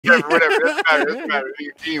Whatever. Doesn't matter.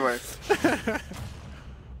 Anyway.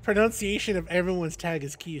 Pronunciation of everyone's tag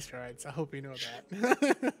is key strides. I hope you know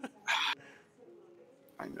that.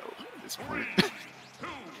 I know at this point.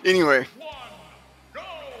 Anyway.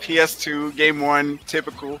 PS2, game 1,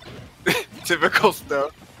 typical. Typical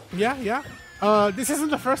stuff. Yeah. This isn't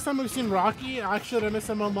the first time we've seen Rocke actually at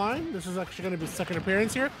MSM Online. This is actually going to be his second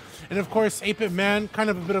appearance here. And of course, 8Bitman, kind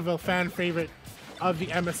of a bit of a fan favorite of the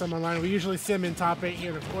MSM Online. We usually see him in top 8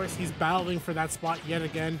 here, and of course, he's battling for that spot yet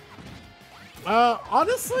again.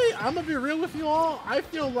 Honestly, I'm going to be real with you all. I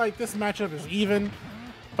feel like this matchup is even,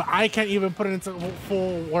 but I can't even put it into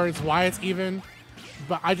full words why it's even.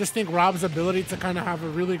 But I just think Rob's ability to kind of have a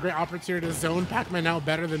really great opportunity to zone Pacman out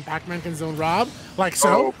better than Pacman can zone Rob, like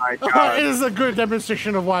so, oh my God. is a good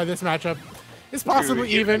demonstration of why this matchup is possibly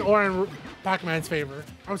even or in Pacman's favor.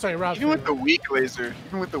 I'm sorry, Rob's Even with favor.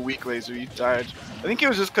 the weak laser, you died. I think it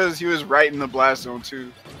was just because he was right in the blast zone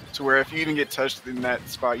too, to where if you didn't get touched in that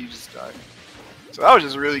spot, you just died. So that was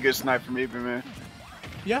just a really good snipe from 8Bitman.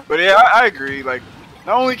 Yeah. But yeah, I agree. Like,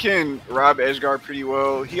 not only can Rob edgeguard pretty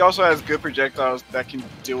well, he also has good projectiles that can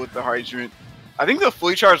deal with the hydrant. I think the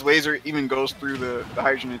fully charged laser even goes through the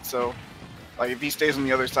hydrant itself. Like, if he stays on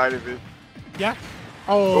the other side of it. Yeah.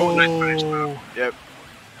 Oh, nice finish, though. Yep.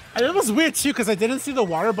 And it was weird too because I didn't see the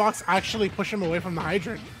water box actually push him away from the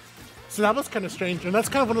hydrant. So that was kind of strange. And that's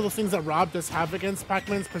kind of one of those things that Rob does have against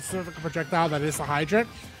Pacman's specific projectile that is the hydrant,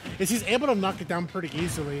 is he's able to knock it down pretty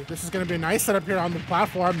easily. This is going to be a nice setup here on the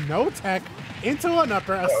platform. No tech into an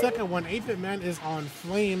upper. A second one. 8Bitman is on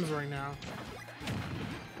flames right now.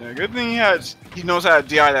 Yeah, good thing he knows how to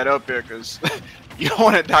DI that up here because you don't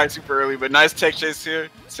want to die super early. But nice tech chase here.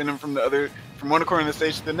 Send him from one corner of the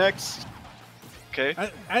stage to the next. Okay.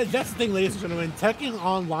 That's the thing, ladies and gentlemen. Teching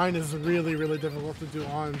online is really, really difficult to do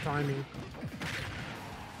on timing.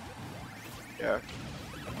 Yeah.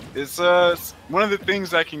 It's one of the things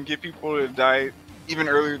that can get people to die even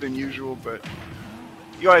earlier than usual, but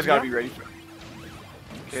you always gotta be ready for it.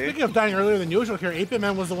 Okay. Speaking of dying earlier than usual here,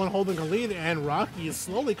 8Bitman was the one holding a lead, and Rocke is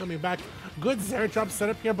slowly coming back. Good Zera drop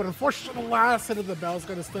setup here, but unfortunately the last hit of the bell is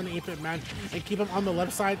going to stun 8Bitman and keep him on the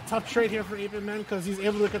left side. Tough trade here for 8Bitman because he's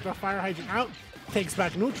able to get the fire hydrant out. Takes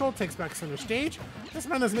back neutral, takes back center stage. This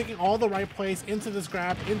man is making all the right plays into this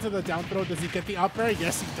grab, into the down throw. Does he get the up air?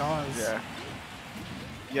 Yes, he does. Yeah.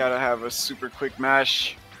 You gotta have a super quick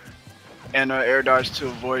mash and an air dodge to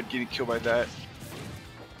avoid getting killed by that.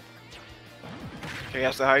 Okay,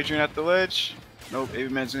 has the hydrant at the ledge. Nope,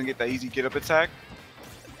 8Bitman's gonna get that easy get up attack.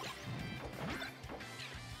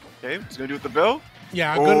 Okay, he's gonna do it with the bell.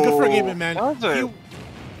 Yeah, good for 8Bitman.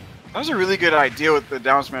 That was a really good idea with the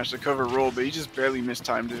down smash to cover roll, but he just barely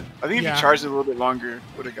mistimed it. I think if he charged it a little bit longer,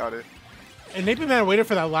 would have got it. And 8Bitman waited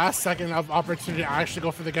for that last second of opportunity to actually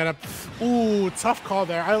go for the get up. Ooh, tough call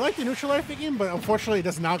there. I like the neutral air thinking, but unfortunately it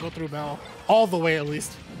does not go through bell. All the way at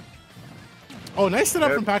least. Oh, nice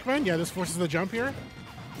setup from Pacman. Yeah, this forces the jump here.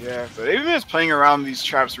 Yeah, but 8Bitman's playing around these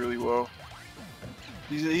traps really well.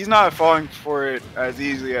 He's not falling for it as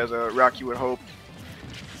easily as Rocke would hope.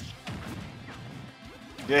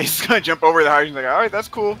 Yeah, he's gonna jump over the hydrant. Like, all right, that's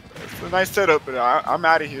cool. That's a nice setup, but I'm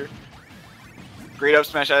out of here. Great up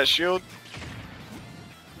smash out of shield.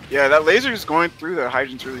 Yeah, that laser is going through the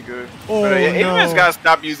hydrant's really good. Oh, but 8Bitman's no. gotta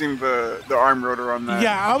stop using the arm rotor on that.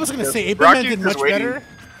 Yeah, I was gonna say 8Bitman did much better.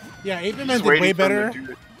 Yeah, 8Bitman did way better.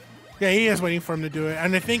 Yeah, he is waiting for him to do it,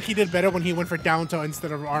 and I think he did better when he went for down tilt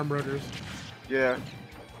instead of arm rotors. Yeah.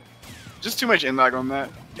 Just too much in lag on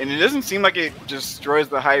that. And it doesn't seem like it just destroys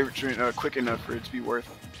the hydrant quick enough for it to be worth.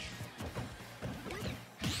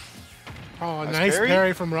 Oh, nice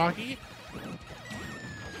parry from Rocke.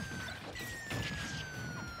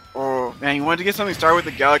 Oh, man, he wanted to get something started with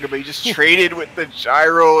the Galaga, but he just traded with the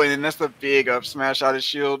gyro, and then that's the big up smash out of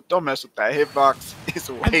shield. Don't mess with that hitbox. It's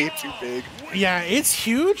way too big. Yeah, it's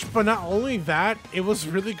huge, but not only that, it was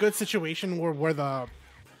really good situation where the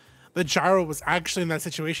gyro was actually in that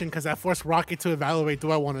situation because that forced Rocke to evaluate, do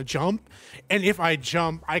I want to jump? And if I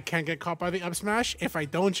jump, I can't get caught by the up smash. If I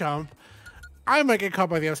don't jump, I might get caught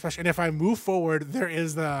by the up smash. And if I move forward, there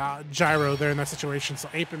is the gyro there in that situation. So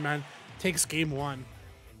 8Bitman takes game 1.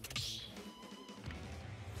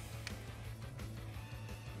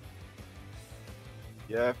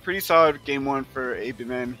 Yeah, pretty solid game 1 for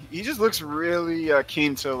 8Bitman. He just looks really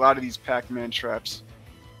keen to a lot of these Pacman traps.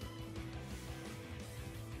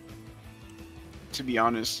 To be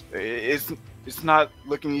honest, it's not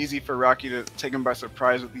looking easy for Rocke to take him by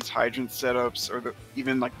surprise with these hydrant setups or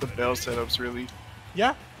even like the bell setups, really.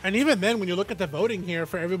 Yeah, and even then, when you look at the voting here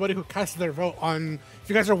for everybody who cast their vote on, if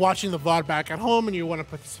you guys are watching the VOD back at home and you want to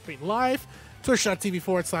participate live,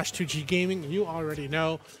 Twitch.tv/2G Gaming. You already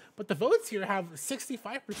know. But the votes here have 65%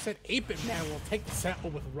 8Bitman will take the set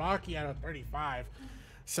with Rocke out of 35.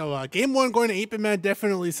 So game 1 going to 8Bitman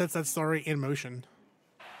definitely sets that story in motion.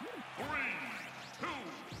 3, 2,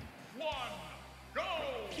 1, go!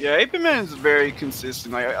 Yeah, 8Bitman is very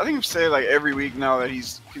consistent. Like, I think I've said like every week now that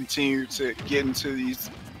he's continued to get into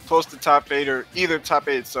these close to top 8 or either top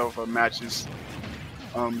 8 itself matches.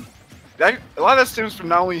 A lot of that stems from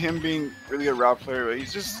not only him being really a Rocke player, but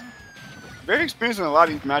he's just very experienced in a lot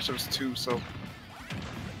of these matchups too. So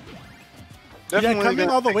yeah, coming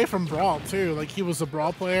all the way from Brawl too. Like he was a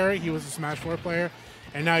Brawl player, he was a Smash 4 player,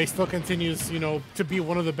 and now he still continues, you know, to be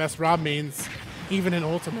one of the best Rob mains, even in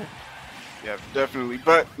Ultimate. Yeah, definitely.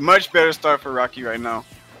 But much better start for Rocke right now.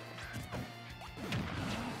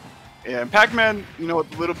 Yeah, and Pacman, you know,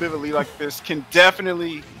 with a little bit of a lead like this, can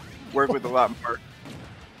definitely work with a lot more.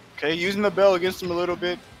 Okay, using the bell against him a little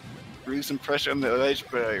bit, release some pressure on the ledge,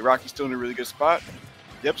 but Rocke's still in a really good spot.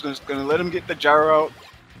 Yep, so it's gonna let him get the gyro out.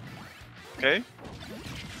 Okay.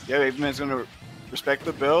 Yeah, 8Bitman's gonna respect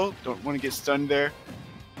the bell. Don't want to get stunned there.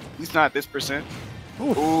 He's not this percent.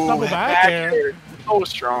 Ooh, double back there. So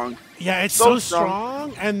strong. Yeah, it's so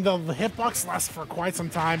strong, and the hitbox lasts for quite some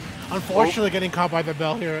time. Unfortunately, getting caught by the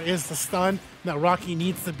bell here is the stun that Rocke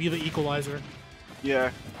needs to be the equalizer. Yeah,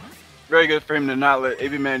 very good for him to not let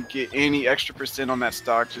 8Bitman get any extra percent on that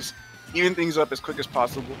stock. Just even things up as quick as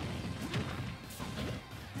possible.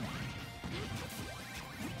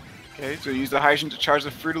 Okay, so use the Hydrant to charge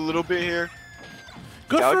the fruit a little bit here.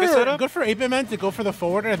 Good for 8Bitman to go for the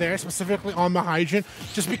forwarder there, specifically on the Hydrant,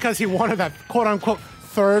 just because he wanted that quote-unquote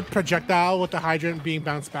third projectile with the Hydrant being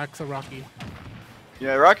bounced back to Rocke.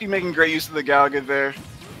 Yeah, Rocke making great use of the Galaga there.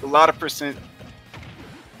 A lot of percent.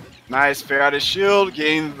 Nice, fair out of shield,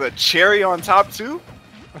 getting the cherry on top too.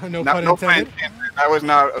 No pun intended. That was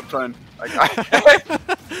not a pun. Like,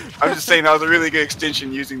 I'm just saying that was a really good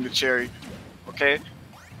extension using the cherry. Okay,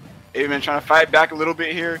 8Bitman trying to fight back a little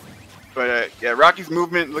bit here. But yeah, Rocke's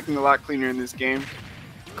movement looking a lot cleaner in this game.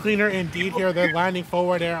 Cleaner indeed here. They're landing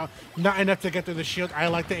forward there. Not enough to get through the shield. I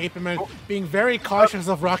like the 8Bitman being very cautious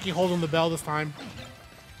of Rocke holding the bell this time.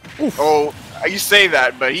 Oof. Oh, you say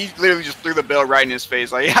that, but he literally just threw the bell right in his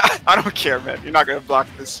face. Like, yeah, I don't care, man. You're not going to block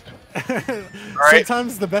this.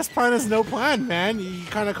 Sometimes the best plan is no plan, man. He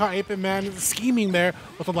kind of caught 8Bitman scheming there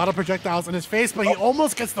with a lot of projectiles in his face, but he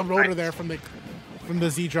almost gets the rotor there from the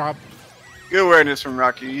Z drop. Good awareness from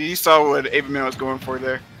Rocke. He saw what 8Bitman was going for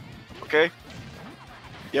there. Okay.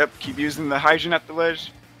 Yep, keep using the Hydrant at the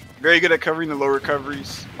ledge. Very good at covering the low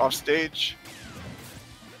recoveries off stage.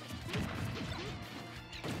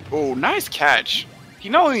 Oh, nice catch. He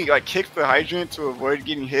not only like kicked the Hydrant to avoid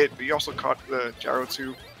getting hit, but he also caught the gyro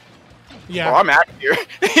too. Yeah. Oh, I'm out of here.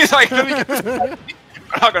 He's like, let me get this. I'm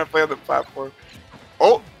not gonna play on the platform.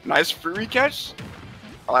 Oh, nice free catch.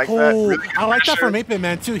 I like that. Really I like that from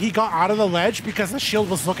 8Bitman too. He got out of the ledge because the shield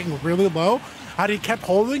was looking really low. Had he kept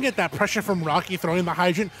holding it, that pressure from Rocke throwing the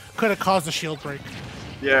Hydrant could have caused a shield break.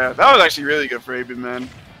 Yeah, that was actually really good for 8Bitman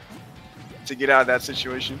to get out of that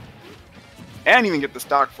situation. And even get the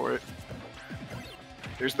stock for it.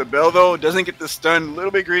 There's the bell though, doesn't get the stun. A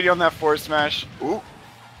little bit greedy on that forward smash. Ooh,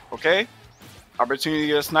 okay. Opportunity to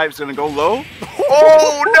get a snipe is gonna go low.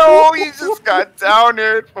 Oh no, he just got down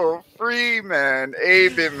there for free, man.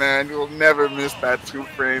 8Bitman will never miss that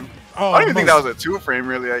 2-frame. Oh, I don't even think that was a 2-frame,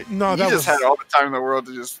 really. No, he just had all the time in the world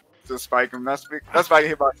to just spike him. That's why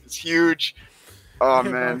hitbox is huge. Oh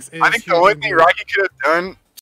man, I think the only thing Rocke could have done